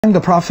The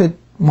Prophet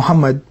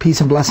Muhammad, peace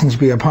and blessings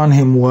be upon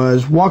him,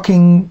 was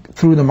walking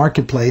through the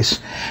marketplace,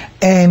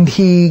 and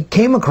he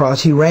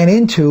ran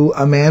into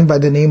a man by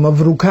the name of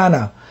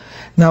Rukana.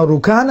 Now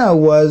Rukana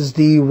was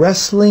the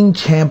wrestling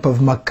champ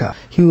of Mecca.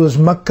 He was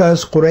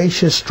Mecca's,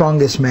 Quraysh's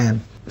strongest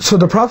man. So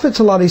the Prophet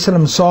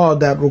ﷺ saw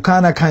that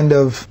Rukana kind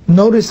of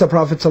noticed the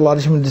Prophet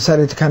ﷺ and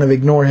decided to kind of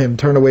ignore him,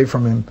 turn away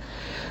from him.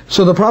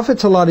 So the Prophet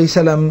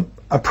ﷺ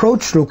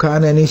approached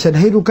Rukana and he said,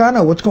 "Hey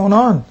Rukana, what's going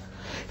on?"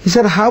 He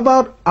said, "How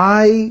about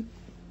I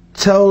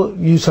tell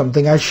you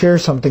something, I share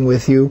something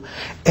with you,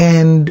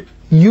 and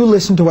you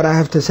listen to what I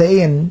have to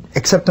say and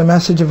accept the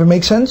message if it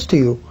makes sense to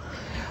you."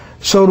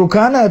 So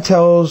Rukana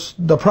tells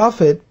the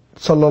Prophet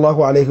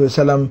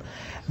ﷺ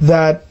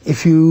that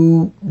if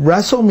you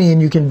wrestle me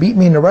and you can beat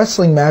me in a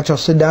wrestling match, I'll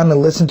sit down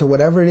and listen to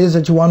whatever it is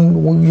that you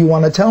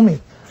want to tell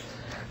me.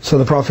 So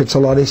the Prophet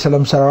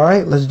ﷺ said,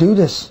 "Alright, let's do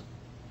this.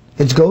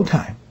 It's go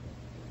time."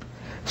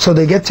 So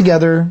they get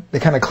together, they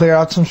kind of clear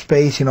out some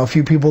space, a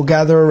few people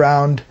gather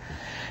around,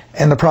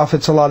 and the Prophet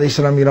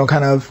ﷺ,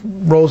 kind of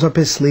rolls up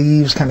his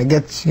sleeves, kind of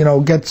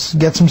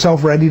gets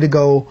himself ready to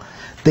go.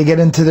 They get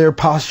into their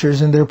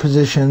postures and their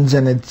positions,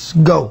 and it's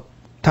go,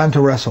 time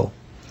to wrestle.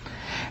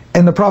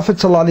 And the Prophet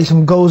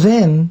ﷺ goes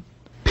in,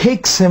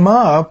 picks him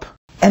up,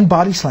 and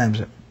body slams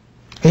him.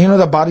 And you know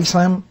that body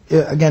slam?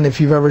 Again, if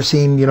you've ever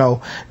seen,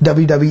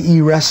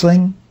 WWE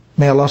wrestling,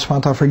 may Allah subhanahu wa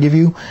ta'ala forgive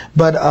you.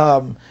 But,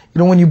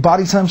 when you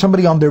body slam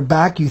somebody on their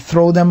back, you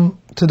throw them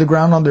to the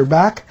ground on their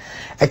back.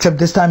 Except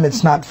this time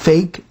it's not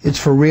fake, it's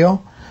for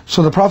real.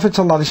 So the Prophet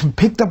ﷺ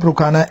picked up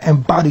Rukana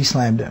and body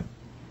slammed him.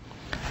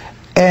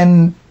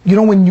 And,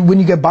 when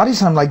you get body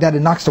slammed like that, it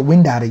knocks the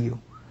wind out of you.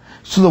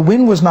 So the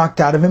wind was knocked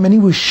out of him and he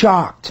was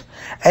shocked.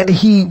 And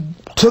he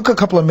took a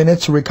couple of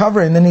minutes to recover,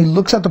 and then he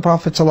looks at the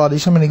Prophet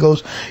ﷺ and he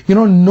goes,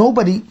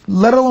 nobody,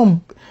 let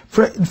alone,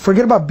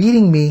 forget about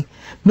beating me,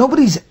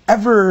 nobody's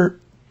ever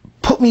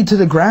put me to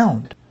the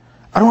ground.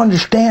 I don't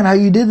understand how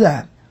you did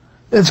that.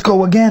 Let's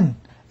go again.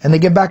 And they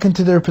get back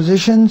into their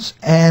positions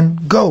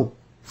and go,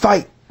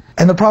 fight.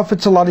 And the Prophet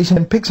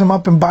ﷺ picks him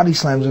up and body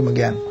slams him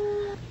again.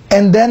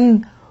 And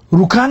then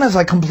Rukana's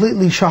like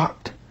completely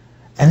shocked.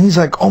 And he's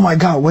like, "Oh my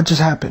God, what just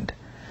happened?"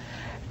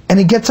 And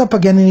he gets up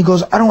again and he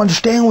goes, "I don't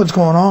understand what's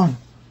going on."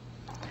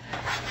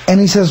 And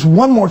he says,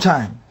 "One more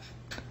time,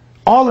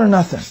 all or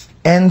nothing."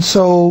 And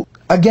so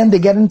again, they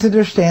get into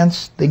their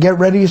stance, they get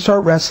ready to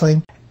start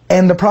wrestling,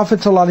 and the Prophet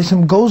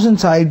ﷺ goes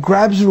inside,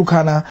 grabs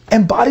Rukana,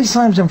 and body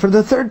slams him for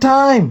the third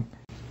time.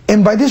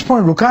 And by this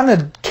point,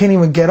 Rukana can't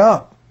even get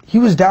up. He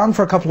was down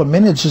for a couple of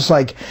minutes, just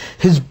like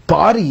his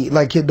body,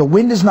 like the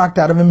wind is knocked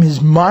out of him,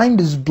 his mind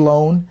is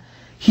blown.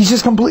 He's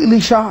just completely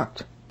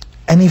shocked.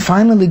 And he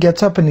finally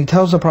gets up and he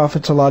tells the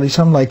Prophet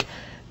ﷺ, like,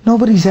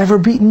 "Nobody's ever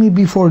beaten me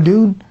before,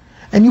 dude.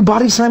 And you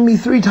body slammed me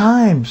 3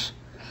 times.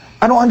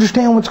 I don't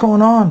understand what's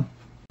going on."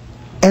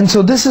 And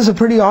so this is a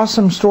pretty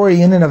awesome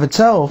story in and of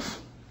itself.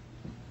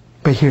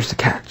 But here's the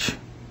catch.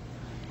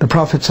 The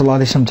Prophet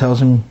ﷺ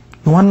tells him,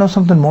 "You want to know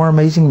something more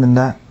amazing than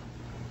that?"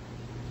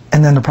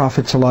 And then the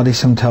Prophet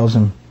ﷺ tells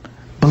him,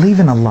 "Believe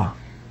in Allah.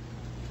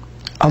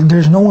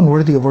 There's no one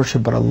worthy of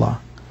worship but Allah.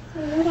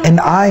 And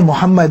I,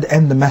 Muhammad,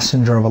 am the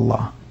messenger of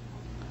Allah."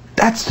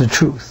 That's the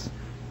truth.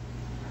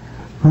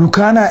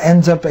 Rukana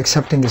ends up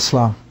accepting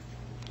Islam,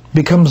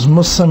 becomes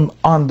Muslim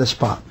on the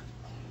spot,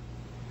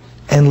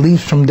 and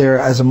leaves from there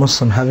as a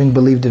Muslim, having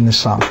believed in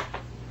Islam.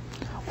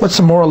 What's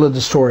the moral of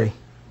the story?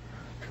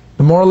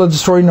 The moral of the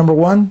story, number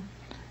 1,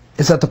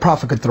 is that the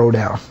Prophet could throw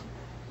down.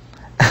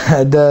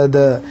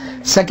 The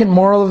second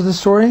moral of the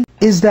story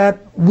is that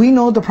we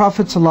know the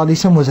Prophet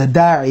ﷺ was a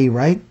da'i,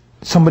 right?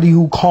 Somebody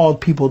who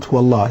called people to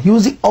Allah. He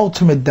was the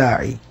ultimate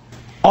da'i.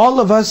 All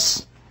of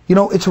us,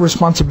 it's a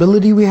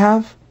responsibility we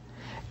have,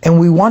 and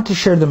we want to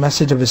share the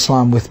message of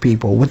Islam with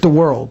people, with the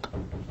world.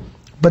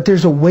 But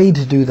there's a way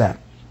to do that.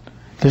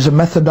 There's a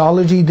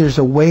methodology, there's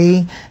a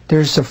way,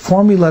 there's a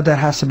formula that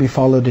has to be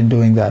followed in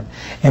doing that.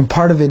 And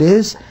part of it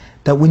is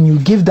that when you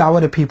give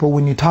da'wah to people,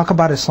 when you talk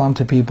about Islam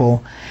to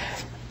people,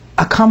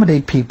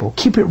 accommodate people,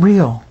 keep it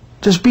real.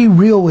 Just be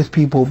real with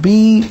people,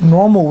 be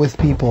normal with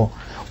people,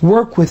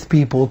 work with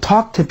people,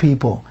 talk to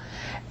people.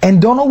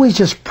 And don't always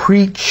just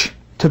preach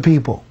to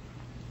people.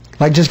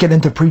 Like just get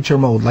into preacher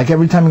mode. Like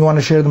every time you want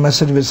to share the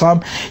message of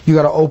Islam, you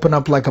got to open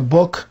up like a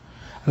book.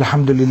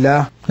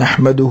 Alhamdulillah,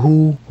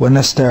 nahmaduhu, wa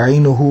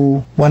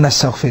nasta'inuhu, wa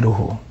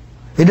nastaghfiruhu.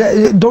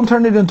 Don't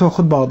turn it into a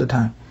khutbah all the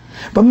time.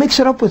 But mix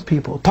it up with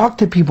people. Talk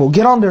to people.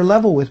 Get on their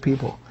level with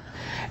people.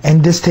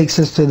 And this takes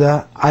us to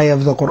the ayah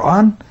of the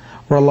Quran,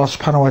 where Allah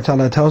subhanahu wa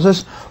ta'ala tells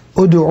us,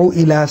 "Udu'u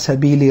ila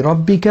sabili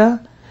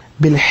rabbika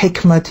bil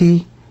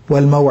hikmati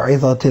wal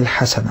maw'idhati al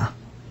hasana."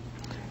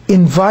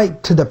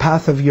 Invite to the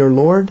path of your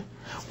Lord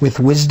with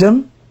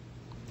wisdom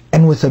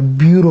and with a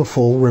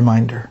beautiful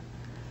reminder.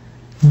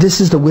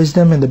 This is the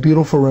wisdom and the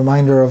beautiful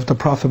reminder of the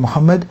Prophet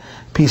Muhammad,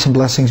 peace and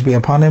blessings be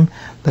upon him.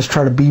 Let's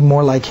try to be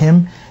more like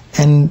him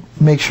and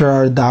make sure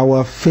our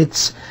da'wah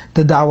fits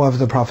the da'wah of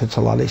the Prophet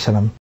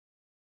ﷺ.